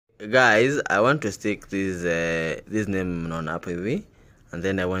guys, I want to stick this name on up with, and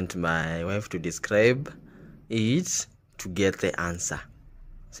then I want my wife to describe it to get the answer.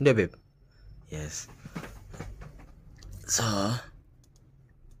 Sindio, babe? Yes. So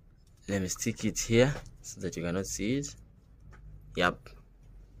let me stick it here so that you cannot see it. Yep.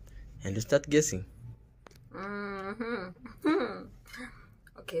 And you start guessing.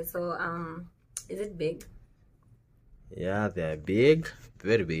 Okay, so is it big? Yeah, they are big,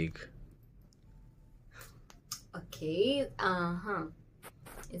 very big. Okay,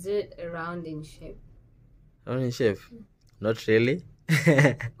 is it round in shape? Round in shape? Not really.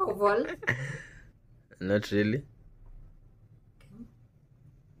 Oval? Not really. Okay.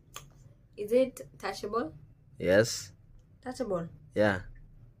 Is it touchable? Yes. Touchable? Yeah.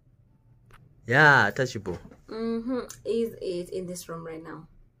 Yeah, touchable. Is it in this room right now?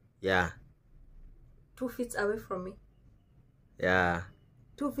 Yeah. 2 feet away from me? Yeah.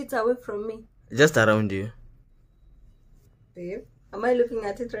 2 feet away from me? Just around you. Babe, am I looking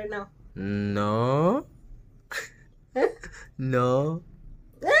at it right now? No. No.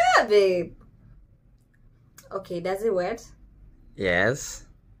 Ah, babe. Okay, does it wet? Yes.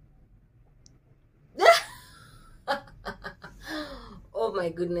 Oh my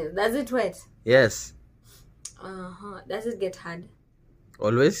goodness, does it wet? Yes. Does it get hard?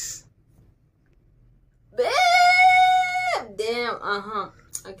 Always. Babe, damn.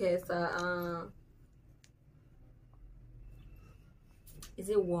 Okay, so is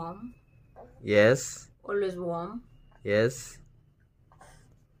it warm? Yes. Always warm? Yes.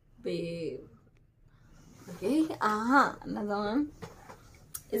 Babe. Okay, another one.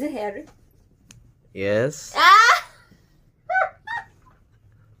 Is it hairy? Yes.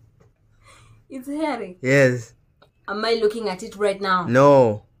 It's hairy. Yes. Am I looking at it right now?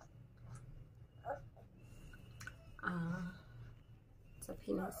 No. It's a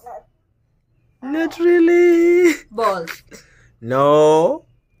penis. Not really. Balls. No.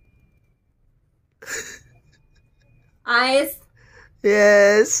 Eyes.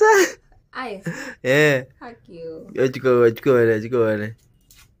 Yes. Eyes. Yeah. Fuck you. Chukua.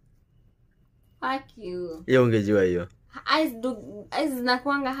 Fuck you. Hiyo ungejua hiyo. Eyes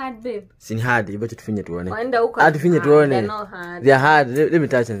zinakuanga hard, babe. Sini hard, ibacho tufinye tuone. Waenda huko. Tufinye tuone. They're not hard. They are hard. Let me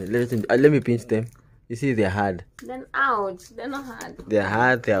touch them. Let me pinch them. You see, they are hard. Then ouch. They're not hard. They are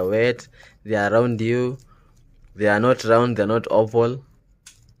hard, they are wet, they are around you. They are not round, they are not oval.